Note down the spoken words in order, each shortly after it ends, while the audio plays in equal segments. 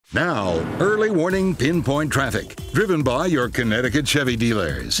Now, early warning pinpoint traffic, driven by your Connecticut Chevy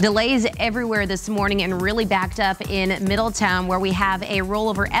dealers. Delays everywhere this morning and really backed up in Middletown, where we have a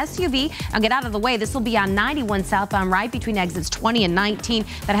rollover SUV. I'll get out of the way. This will be on 91 southbound, right between exits 20 and 19.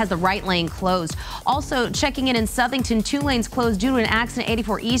 That has the right lane closed. Also checking in Southington, 2 lanes closed due to an accident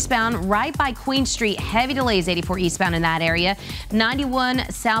 84 eastbound right by Queen Street. Heavy delays 84 eastbound in that area. 91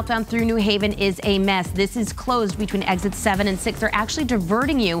 southbound through New Haven is a mess. This is closed between exits 7 and 6. They're actually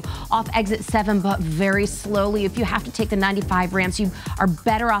diverting you off exit 7, but very slowly. If you have to take the 95 ramps, you are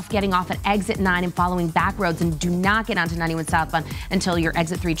better off getting off at exit 9 and following back roads, and do not get onto 91 southbound until you're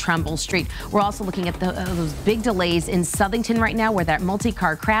exit 3 Trumbull Street. We're also looking at those big delays in Southington right now, where that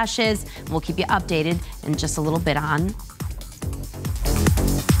multi-car crash is. We'll keep you updated in just a little bit on